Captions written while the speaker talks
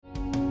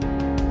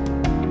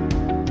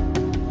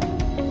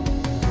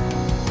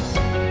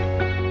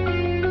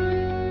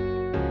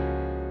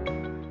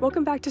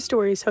Welcome back to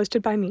Stories,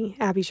 hosted by me,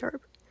 Abby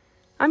Sharp.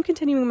 I'm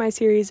continuing my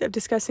series of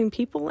discussing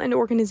people and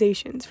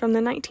organizations from the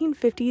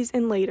 1950s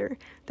and later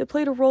that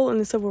played a role in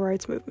the civil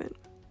rights movement.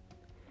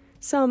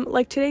 Some,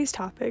 like today's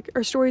topic,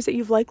 are stories that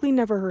you've likely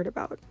never heard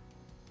about.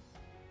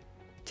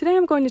 Today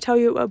I'm going to tell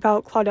you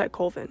about Claudette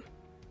Colvin.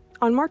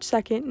 On March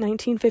 2nd,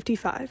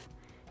 1955,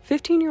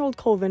 15-year-old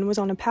Colvin was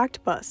on a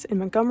packed bus in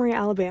Montgomery,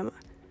 Alabama,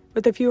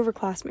 with a few of her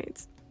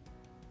classmates.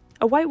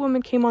 A white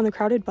woman came on the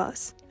crowded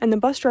bus, and the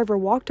bus driver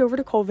walked over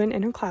to Colvin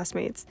and her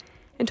classmates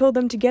and told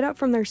them to get up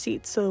from their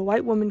seats so the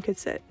white woman could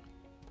sit.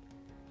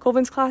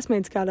 Colvin's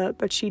classmates got up,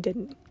 but she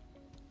didn't.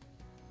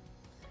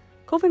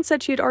 Colvin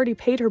said she had already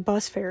paid her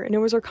bus fare, and it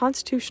was her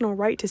constitutional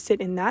right to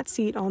sit in that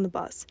seat on the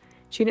bus.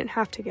 She didn't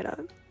have to get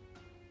up.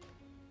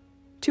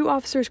 Two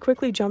officers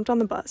quickly jumped on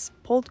the bus,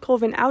 pulled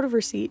Colvin out of her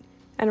seat,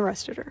 and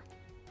arrested her.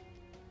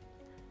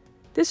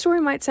 This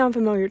story might sound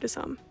familiar to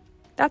some.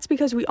 That's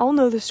because we all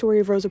know the story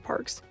of Rosa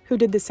Parks, who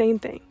did the same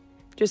thing,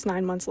 just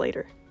 9 months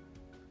later.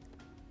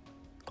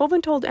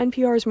 Colvin told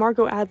NPR's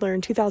Margot Adler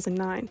in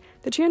 2009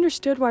 that she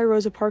understood why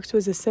Rosa Parks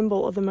was a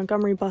symbol of the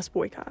Montgomery bus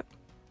boycott.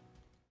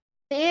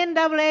 The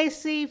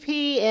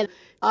NAACP and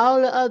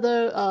all the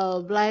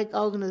other black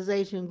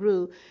organization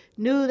group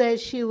knew that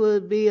she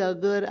would be a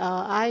good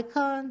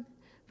icon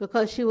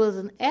because she was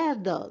an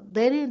adult.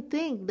 They didn't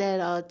think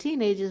that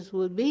teenagers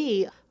would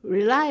be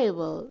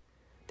reliable.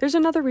 There's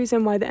another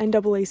reason why the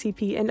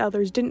NAACP and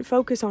others didn't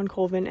focus on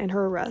Colvin and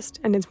her arrest,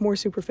 and it's more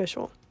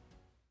superficial.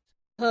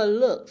 Her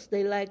looks,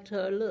 they liked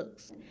her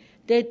looks.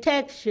 The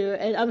texture,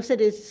 and I'm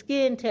saying the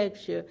skin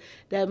texture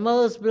that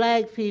most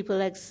black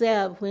people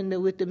accept when they're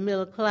with the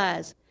middle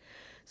class.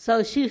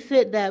 So she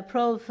fit that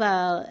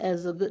profile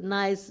as a good,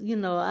 nice,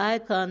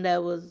 icon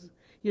that was,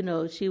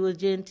 she was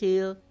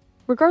genteel.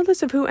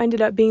 Regardless of who ended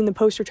up being the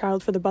poster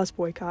child for the bus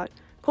boycott,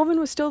 Colvin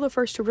was still the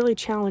first to really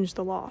challenge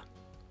the law.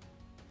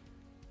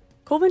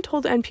 Colvin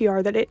told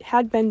NPR that it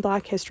had been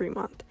Black History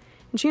Month,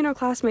 and she and her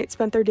classmates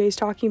spent their days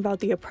talking about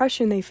the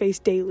oppression they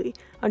faced daily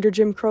under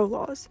Jim Crow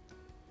laws,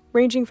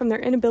 ranging from their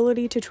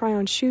inability to try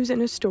on shoes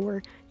in a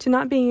store to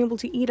not being able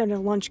to eat at a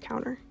lunch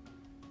counter.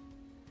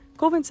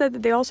 Colvin said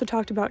that they also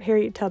talked about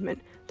Harriet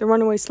Tubman, the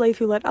runaway slave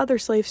who led other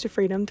slaves to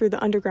freedom through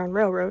the Underground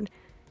Railroad,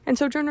 and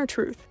Sojourner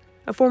Truth,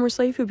 a former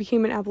slave who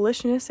became an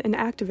abolitionist and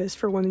activist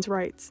for women's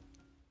rights.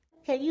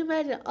 Can you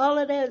imagine all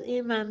of that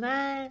in my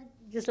mind?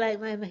 Just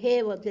like my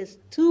head was just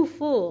too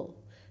full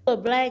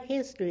of black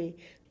history,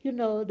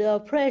 the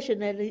oppression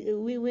that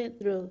we went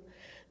through.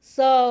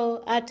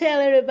 So I tell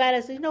everybody, I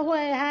say,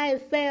 how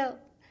it felt?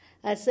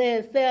 I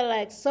said it felt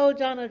like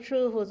Sojourner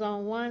Truth was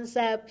on one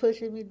side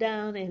pushing me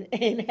down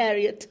and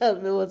Harriet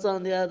Tubman was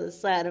on the other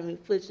side of me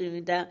pushing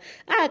me down.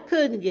 I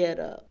couldn't get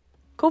up.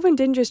 Colvin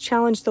didn't just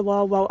challenge the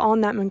law while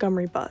on that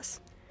Montgomery bus.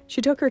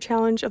 She took her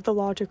challenge of the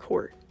law to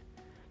court.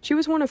 She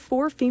was one of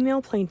 4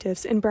 female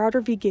plaintiffs in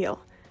Browder v.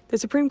 Gale, the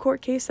Supreme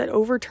Court case that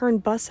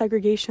overturned bus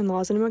segregation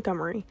laws in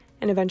Montgomery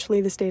and eventually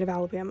the state of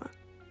Alabama.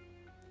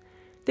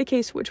 The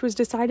case, which was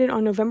decided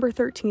on November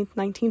 13,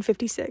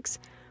 1956,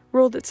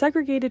 ruled that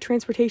segregated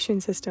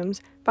transportation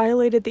systems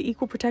violated the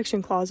Equal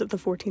Protection Clause of the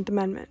 14th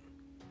Amendment.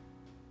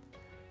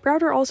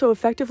 Browder also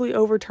effectively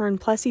overturned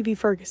Plessy v.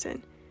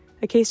 Ferguson,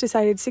 a case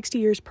decided 60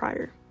 years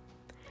prior.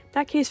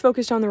 That case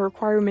focused on the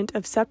requirement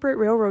of separate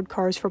railroad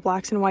cars for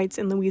blacks and whites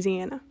in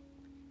Louisiana.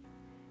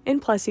 In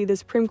Plessy, the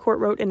Supreme Court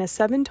wrote in a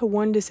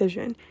 7-1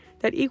 decision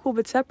that equal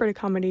but separate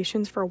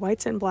accommodations for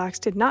whites and blacks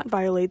did not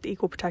violate the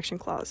Equal Protection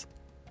Clause.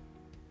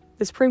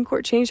 The Supreme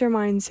Court changed their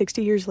mind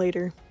 60 years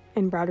later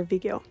in Browder v.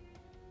 Gale.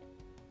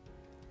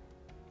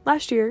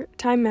 Last year,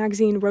 Time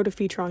magazine wrote a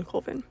feature on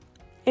Colvin.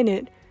 In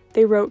it,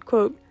 they wrote,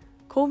 quote,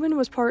 "Colvin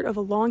was part of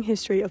a long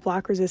history of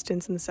black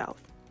resistance in the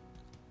South."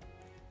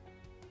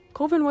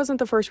 Colvin wasn't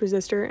the first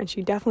resistor, and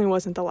she definitely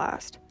wasn't the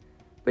last.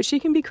 But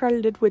she can be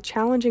credited with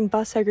challenging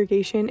bus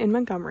segregation in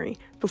Montgomery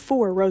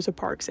before Rosa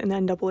Parks and the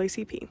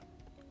NAACP.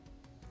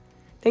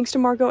 Thanks to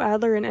Margot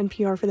Adler and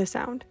NPR for the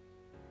sound.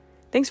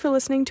 Thanks for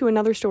listening to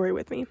another story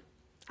with me.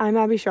 I'm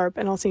Abby Sharp,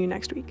 and I'll see you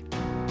next week.